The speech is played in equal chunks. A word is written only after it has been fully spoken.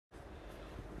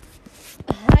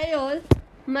Hi all,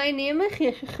 my name is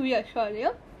Yashasvi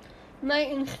Acharya. My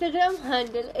Instagram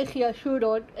handle is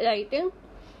Yashu.writing.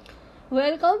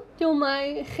 Welcome to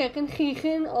my second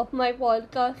season of my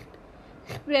podcast,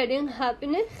 Spreading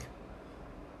Happiness.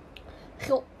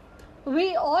 So,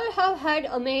 we all have had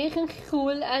amazing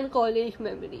school and college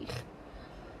memories.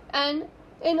 And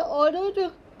in order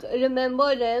to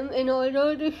remember them, in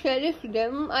order to cherish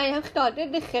them, I have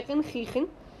started the second season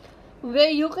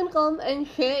where you can come and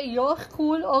share your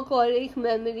school or college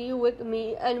memory with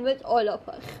me and with all of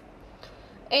us.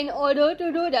 In order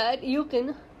to do that, you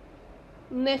can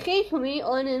message me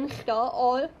on Insta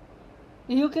or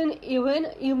you can even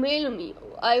email me.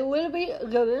 I will be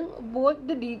giving both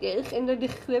the details in the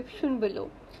description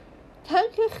below.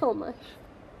 Thank you so much.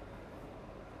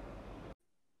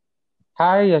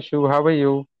 Hi Yashu, how are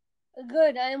you?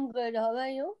 Good, I'm good. How are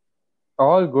you?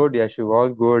 All good, Yashu, all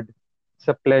good. It's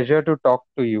a pleasure to talk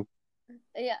to you.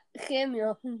 Yeah, same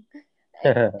here. And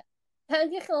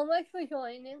thank you so much for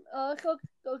joining. So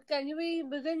can we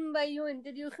begin by you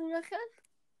introducing yourself?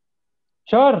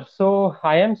 Sure. So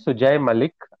I am Sujay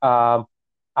Malik. I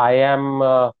am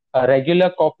a regular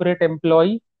corporate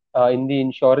employee in the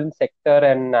insurance sector,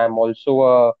 and I'm also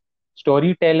a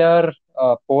storyteller,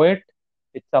 a poet.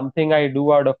 It's something I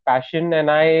do out of passion,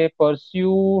 and I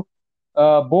pursue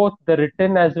both the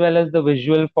written as well as the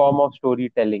visual form of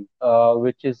storytelling,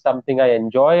 which is something I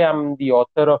enjoy. I'm the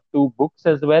author of two books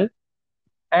as well.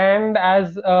 And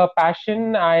as a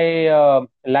passion, I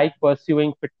like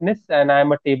pursuing fitness, and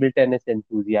I'm a table tennis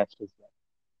enthusiast as well.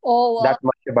 Oh wow. That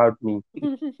much about me.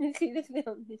 Seriously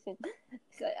amazing.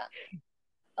 So yeah.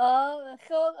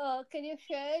 Can you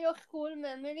share your school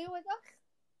memory with us?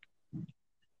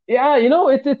 Yeah,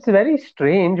 it's very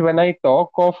strange when I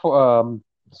talk of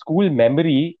school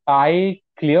memory. I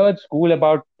cleared school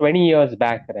about 20 years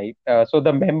back, right? So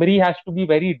the memory has to be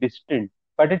very distant,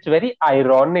 but it's very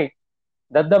ironic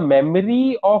that the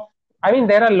memory of, I mean,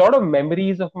 there are a lot of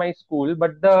memories of my school,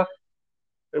 but the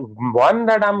one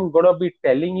that I'm gonna be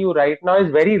telling you right now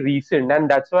is very recent, and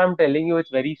that's why I'm telling you it's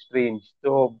very strange.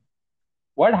 So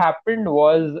what happened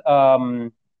was, I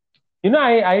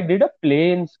did a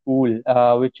play in school,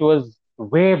 which was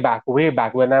way back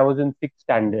when I was in sixth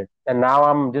standard, and now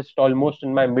I'm just almost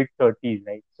in my mid 30s,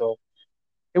 right? So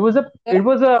Yeah. it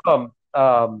was a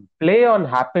play on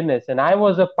happiness, and I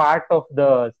was a part of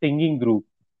the singing group.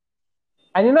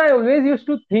 And I always used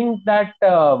to think that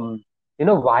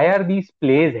why are these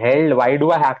plays held? Why do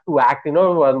I have to act?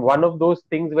 One of those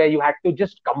things where you had to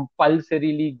just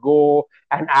compulsorily go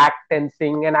and act and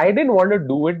sing. And I didn't want to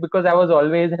do it because I was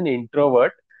always an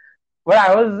introvert. But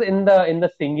I was in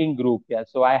the singing group, yeah.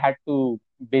 So I had to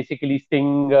basically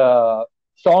sing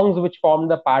songs which formed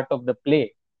the part of the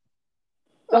play.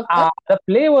 So Okay. the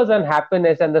play was on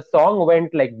happiness, and the song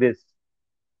went like this.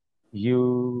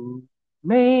 You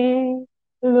may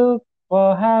look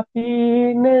for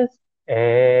happiness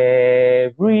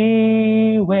everywhere,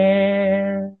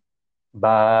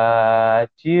 but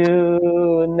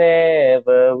you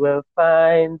never will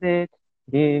find it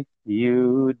if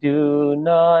you do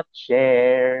not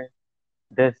share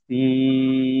the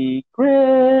secret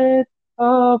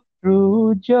of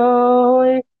true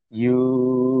joy.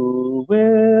 You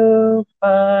will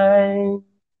find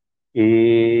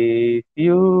if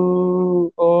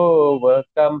you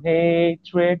overcome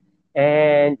hatred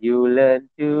and you learn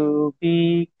to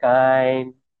be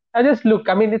kind. I just look,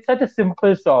 I mean, it's such a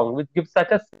simple song which gives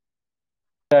such a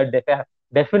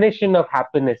definition of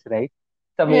happiness, right?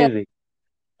 It's Yeah. amazing.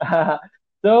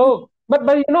 But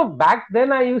back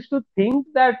then I used to think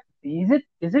that is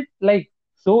it like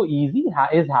so easy?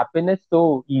 Is happiness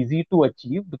so easy to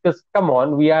achieve? Because come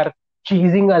on, we are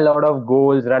chasing a lot of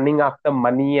goals, running after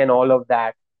money and all of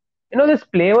that. This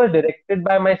play was directed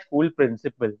by my school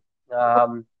principal,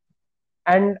 um,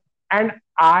 and and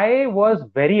I was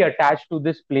very attached to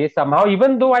this play somehow,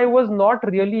 even though I was not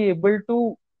really able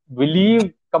to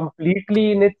believe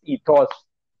completely in its ethos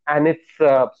and its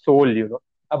soul,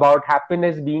 about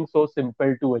happiness being so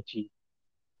simple to achieve.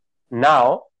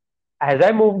 Now, as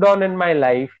I moved on in my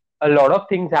life, a lot of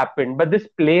things happened, but this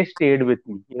play stayed with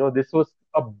me. This was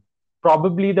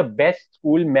probably the best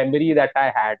school memory that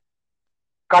I had.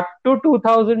 Cut to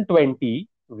 2020,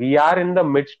 we are in the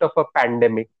midst of a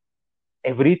pandemic.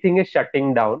 Everything is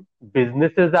shutting down,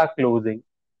 businesses are closing.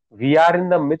 We are in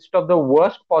the midst of the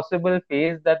worst possible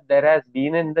phase that there has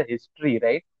been in the history,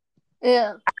 right?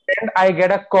 Yeah. And I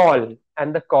get a call,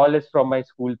 and the call is from my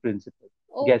school principal.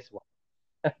 Oh. Guess what?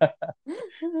 And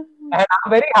I'm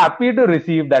very happy to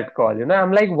receive that call.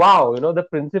 I'm like, wow, the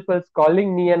principal's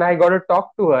calling me and I got to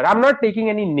talk to her. I'm not taking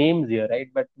any names here, right?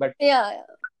 But Yeah.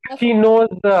 she knows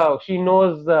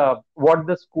what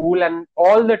the school and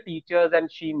all the teachers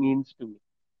and she means to me.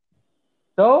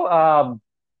 So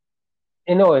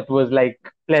it was like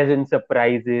pleasant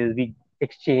surprises. We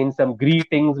exchanged some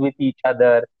greetings with each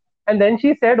other. And then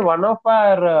she said one of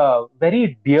our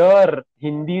very dear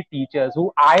Hindi teachers,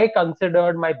 who I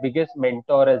considered my biggest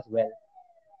mentor as well,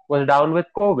 was down with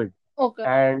COVID. Okay.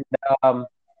 And um,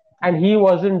 and he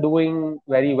wasn't doing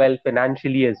very well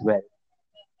financially as well.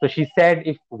 So she said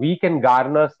if we can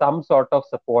garner some sort of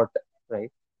support,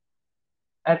 right?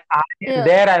 And Yeah.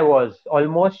 there I was,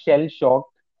 almost shell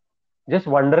shocked, just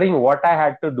wondering what I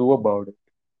had to do about it.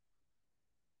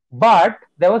 But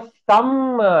there was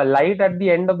some light at the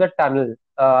end of the tunnel,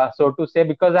 so to say,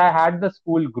 because I had the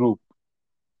school group,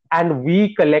 and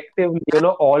we collectively,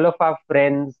 all of our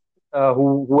friends,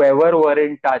 whoever were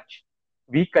in touch,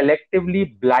 we collectively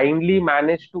blindly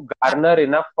managed to garner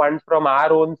enough funds from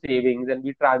our own savings, and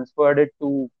we transferred it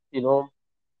to,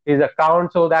 his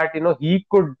account so that he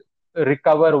could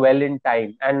recover well in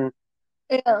time.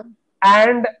 Yeah.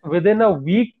 And within a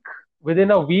week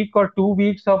or 2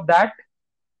 weeks of that,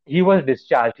 he was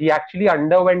discharged. He actually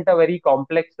underwent a very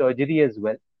complex surgery as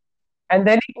well. And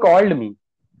then he called me.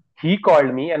 He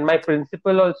called me, and my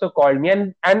principal also called me,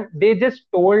 and they just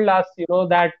told us,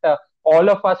 that all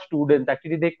of us students,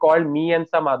 actually, they called me and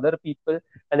some other people,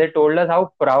 and they told us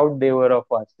how proud they were of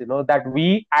us, that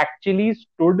we actually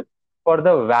stood for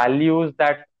the values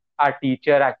that our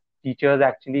teachers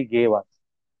actually gave us.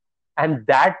 And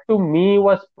that to me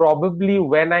was probably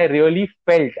when I really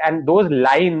felt, and those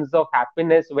lines of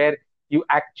happiness where you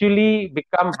actually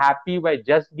become happy by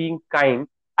just being kind,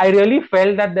 I really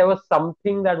felt that there was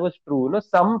something that was true.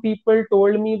 Some people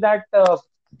told me that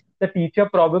the teacher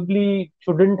probably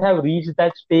shouldn't have reached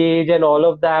that stage and all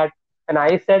of that. And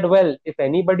I said, well, if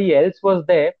anybody else was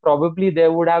there, probably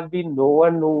there would have been no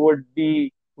one who would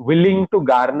be willing to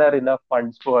garner enough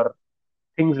funds for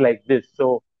things like this.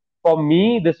 So for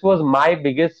me, this was my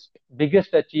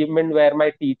biggest achievement, where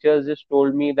my teachers just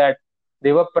told me that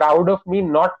they were proud of me,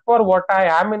 not for what I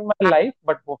am in my life,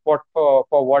 but for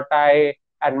what I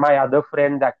and my other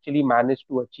friends actually managed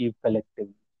to achieve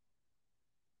collectively.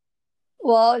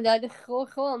 Wow, that is so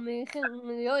amazing.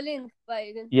 Really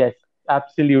inspiring. Yes,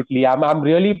 absolutely. I'm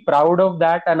really proud of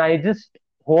that, and I just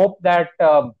hope that,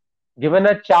 given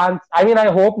a chance, I mean,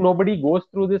 I hope nobody goes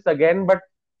through this again, but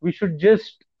we should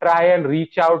just try and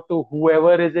reach out to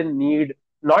whoever is in need,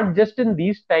 not just in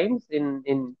these times,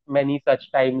 in many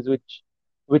such times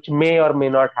which may or may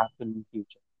not happen in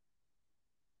future.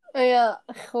 Yeah,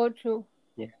 so true.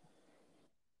 Yeah.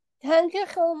 Thank you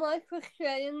so much for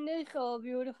sharing this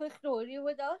beautiful story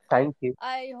with us. Thank you.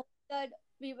 I hope that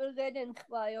people get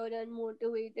inspired and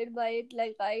motivated by it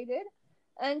like I did.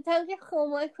 And thank you so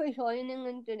much for joining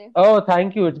in today. Oh,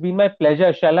 thank you. It's been my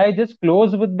pleasure. Shall I just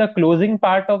close with the closing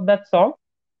part of that song?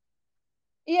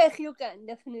 Yes, you can,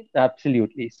 definitely.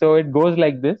 Absolutely. So it goes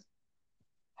like this.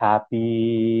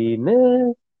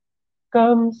 Happiness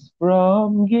comes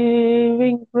from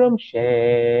giving, from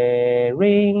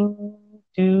sharing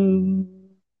too,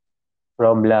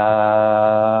 from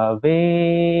loving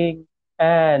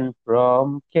and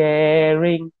from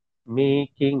caring,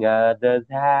 making others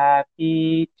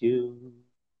happy too.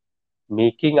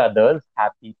 Making others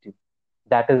happy too.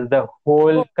 That is the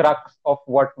whole crux of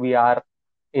what we are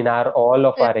in all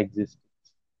of our existence.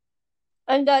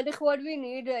 And that is what we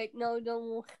need right now the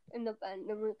most in the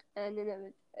pandemic and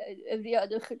in every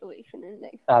other situation in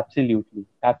life. Absolutely.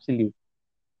 Absolutely.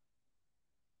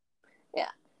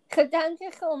 Yeah. So thank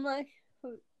you so much.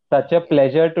 Such a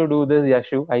pleasure to do this,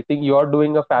 Yashu. I think you're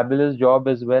doing a fabulous job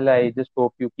as well. I just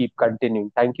hope you keep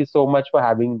continuing. Thank you so much for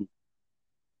having me.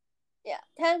 Yeah.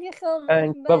 Thank you so much.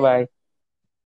 Thanks. Bye Bye. bye.